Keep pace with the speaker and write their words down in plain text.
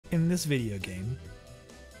in this video game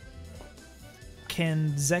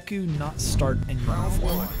can Zeku not start in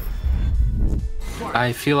uniform?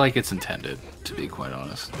 I feel like it's intended, to be quite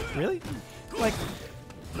honest. Really? Like,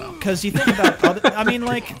 because you think about other, I mean,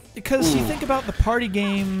 like, because you think about the party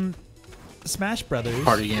game Smash Brothers.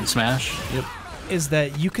 Party game Smash. Yep. Is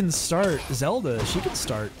that you can start Zelda? She can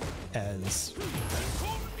start as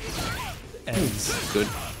good.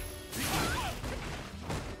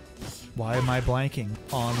 Why am I blanking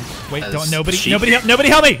on? Wait, As don't nobody cheap. nobody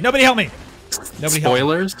help me! Nobody help me! Nobody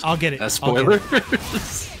Spoilers. Help me. I'll get it. As spoilers.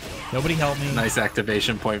 Nobody help me. Nice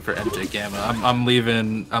activation point for MJ Gama. I'm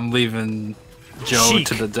leaving Joe Chic.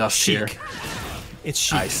 to the dust Chic. here. It's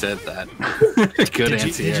chic. I said that. Good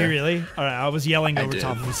answer. Did you really? All right, I was yelling over did.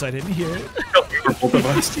 top of you, so I didn't hear it. Both of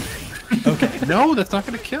us. Okay. No, that's not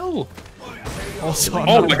gonna kill. Also, I'm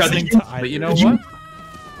Oh not my God, listening did you- to But you know either.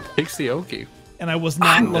 what? Takes the Oki. And I was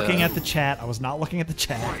not looking at the chat. I was not looking at the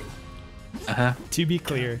chat. To be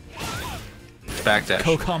clear, Backdash.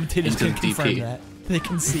 co-commentators into can the confirm DP. that. They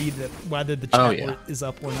can see that whether the chat yeah. is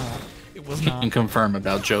up or not. It was Can not. confirm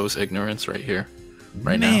about Joe's ignorance right here,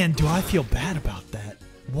 right Man, do I feel bad about that?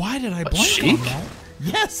 Why did I blank Sheik? on that?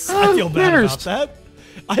 Yes, Oh, I feel bad there's- about that.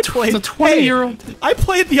 I played the 20-year-old. Hey, I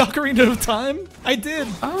played the Ocarina of Time. I did.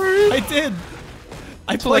 Alright. I did.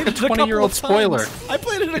 I It's like played a it a couple 20-year-old of spoiler. times. I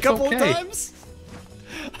played it a It's couple okay. of times.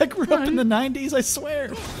 I grew up in the 90s, I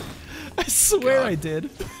swear. I swear God. I did.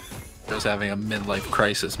 Joe's having a midlife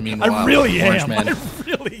crisis. Meanwhile, I really am. OrangeMan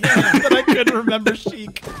I really am. But I couldn't remember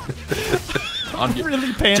Sheik. on I'm really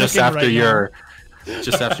panicking just after right your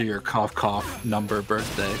just after your cough number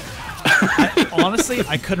birthday. Honestly,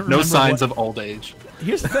 I couldn't remember. No signs what, of old age.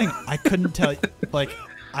 Here's the thing. I couldn't tell you. Like,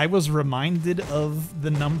 I was reminded of the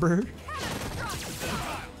number.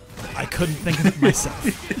 I couldn't think of it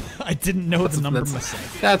myself. I didn't know the number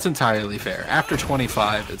myself. That's entirely fair. After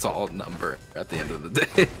 25, it's all number at the end of the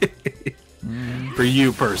day. For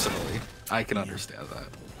you personally, I can understand that.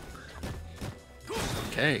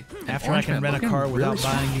 Okay. and After I can OrangeMan rent a looking car without really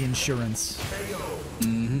buying the insurance.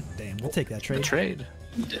 Damn, we'll take that the trade. trade.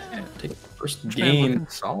 Yeah, take the first Man, game. looking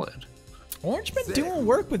solid. OrangeMan doing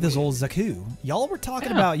work with his old Zeku. Y'all were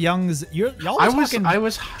talking about y'all were I talking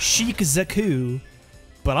was chic Zeku,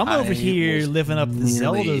 but I'm over I here was living up the merely-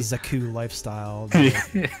 Zelda Zeku lifestyle.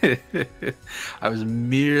 I was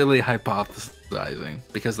merely hypothesizing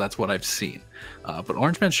because that's what I've seen. But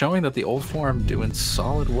OrangeMan showing that the old form doing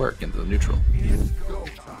solid work in the neutral.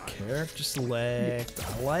 Character select.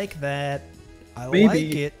 I like that. I Maybe.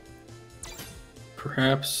 like it.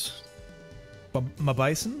 Perhaps. My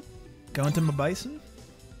bison? Going to my bison?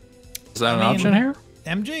 Is that an I mean, option here?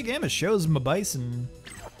 MJ Gama shows my bison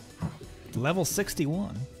level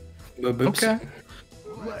 61. Okay.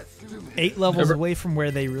 8 levels away from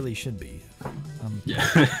where they really should be.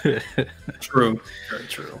 True. Very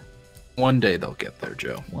true. One day they'll get there,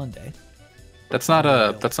 Joe. One day. That's not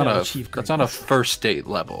a They'll achieve that's not a first date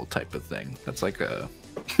level type of thing. That's like a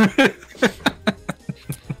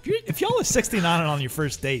If y'all are 69 on your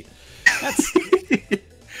first date, that's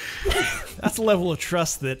a level of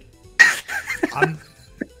trust that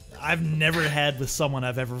I've never had with someone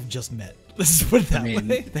I've ever just met. Let's put it that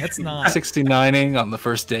way. That's not 69ing on the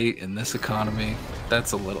first date in this economy.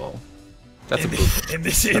 That's a little. That's a boof.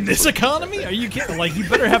 in this economy. Are you kidding? Like, you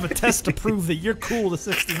better have a test to prove that you're cool to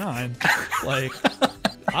 69. Like,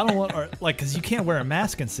 I don't want, or, like, because you can't wear a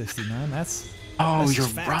mask in 69. That's Oh, just you're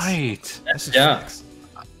facts. right. That's just Yeah. facts.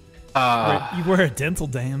 You wear a dental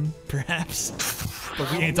dam, perhaps.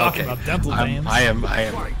 But we ain't talking about dental dams. I am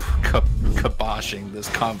kiboshing this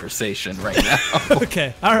conversation right now.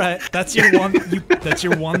 Okay, all right. That's your one. That's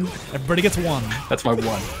your one. Everybody gets one. That's my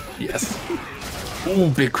one. Yes. Ooh,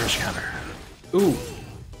 big crush counter. Ooh.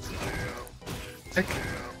 Heck.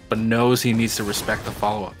 But knows he needs to respect the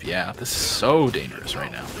follow-up. Yeah, this is so dangerous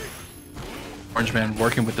right now. OrangeMan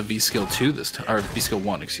working with the V skill 2 this time, or V skill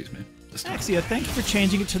 1, excuse me. This time. Axia, thank you for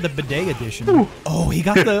changing it to the bidet edition. Oh, he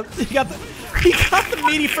got the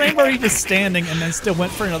meaty frame where he was standing and then still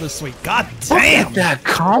went for another sweep. God damn! That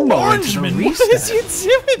combo. OrangeMan, what is he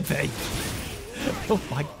doing, baby? Oh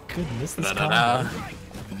my goodness, this combo.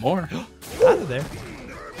 More. Out of there.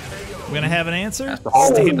 We're gonna have an answer? That's the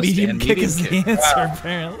whole- Stand the medium stand kick medium is the kick. answer,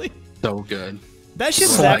 apparently. So good. That shit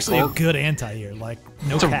is So actually a cool. good anti-air. Like,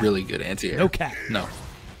 no It's a cap. really good anti-air. No cap. No.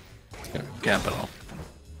 Cap at all.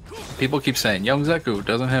 People keep saying Young Zeku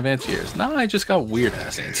doesn't have anti-airs. Nah, I just got weird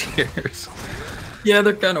ass anti-airs. Yeah,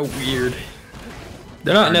 they're kind of weird.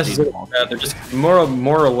 They're not necessarily bad. They're just more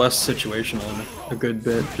or less situational in a good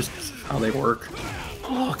bit. Just how they work.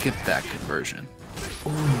 Look at that conversion. Oh,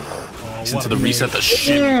 Into what the a reset rage. the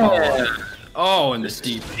shit. Yeah. Oh, and this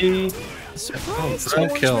DP. Surprised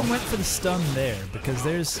Don't kill. Orangeman went for the stun there because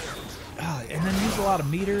there's, and then used a lot of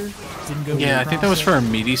meter. Didn't go. Yeah, I think that was for a a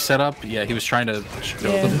meaty setup. Yeah, he was trying to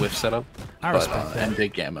go Yeah. the whiff setup. I respect that. And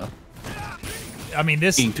big Gamma. I mean,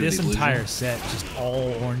 this Being through the illusion. entire set just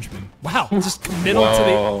all Orangeman. Wow, just middle to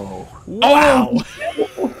Whoa. the. Wow.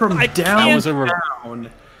 From I down. That was a down.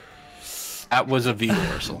 That was a V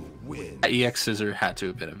reversal. That EX scissor had to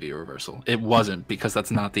have been a V reversal. It wasn't because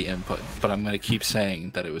that's not the input. But I'm gonna keep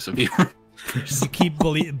saying that it was a V reversal. You keep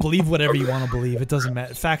believe whatever you want to believe. It doesn't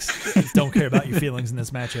matter. Facts don't care about your feelings in this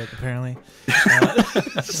matchup, apparently.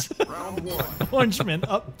 Orangeman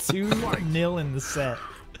up 2-0 in the set.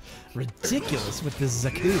 Ridiculous with this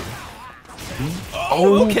Zeku.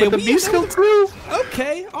 Oh, okay, but the V skill too.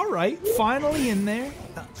 Okay, all right. Finally in there.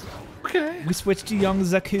 Okay. We switched to young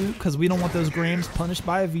Zeku because we don't want those Grams punished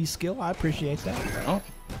by a V skill. I appreciate that. Oh,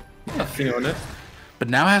 I'm feeling it. but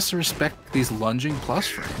now has to respect these lunging plus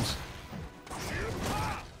frames.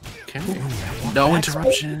 Okay. No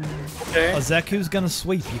interruption. Okay. A Zeku's gonna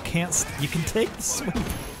sweep. You can't. You can take the sweep.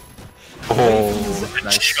 Oh,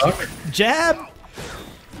 nice. Chuck. Jab.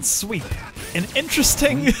 Sweep. An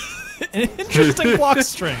interesting, an interesting block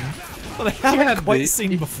string that I haven't Yeah, quite dude.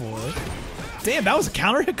 seen before. Damn, that was a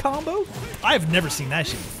counter hit combo? I've never seen that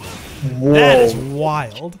shit before. That is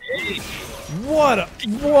wild. What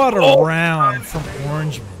a round from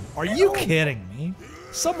Orangeman. Are you kidding me?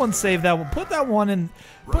 Someone save that one. Put that one in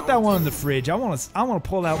the fridge. I want to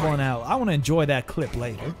pull that one out. I want to enjoy that clip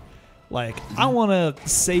later. Like, I want to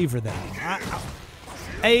savor that.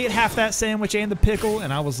 I ate half that sandwich and the pickle,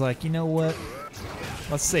 and I was like, you know what?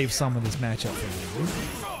 Let's save some of this matchup for you.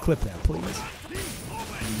 Clip that, please.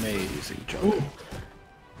 Amazing job.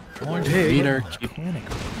 Orange Meter. mechanic.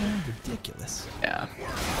 Ridiculous. Yeah.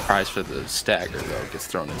 Prize for the stagger though gets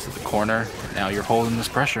thrown into the corner. Now you're holding this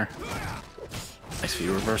pressure. Nice V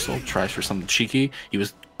reversal. Tries for something cheeky. He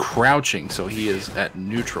was crouching, so he is at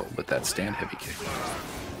neutral with that stand heavy kick.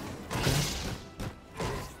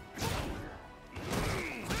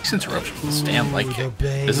 Nice interruption. With the stand like the kick.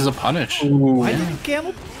 bait. This is a punish. Why didn't Gam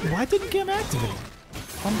activate?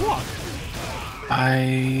 Unblock.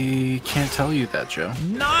 I can't tell you that, Joe.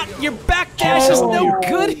 Not your back dash is no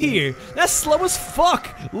good here. That's slow as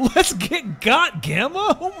fuck. Let's get got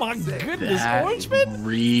Gamma. Oh my goodness, That Orangeman.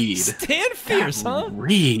 read. Stand fierce, huh?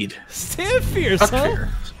 Read. Stand fierce, Crouch huh? fierce.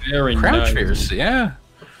 Very Crouch nice. fierce, yeah.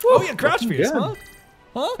 Oh yeah, crouch Looking fierce, good. huh?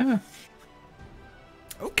 Huh? Yeah.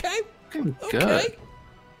 Okay. Looking Okay. good.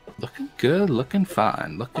 Looking good, looking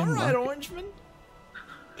fine. Looking All right, like Orangeman.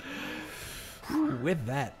 With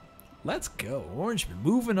that, let's go. Orangeman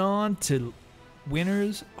moving on to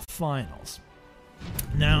winners finals.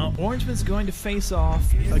 Now, Orangeman's going to face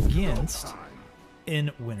off against,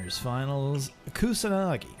 in winners finals,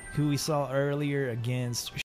 Kusanagi, who we saw earlier against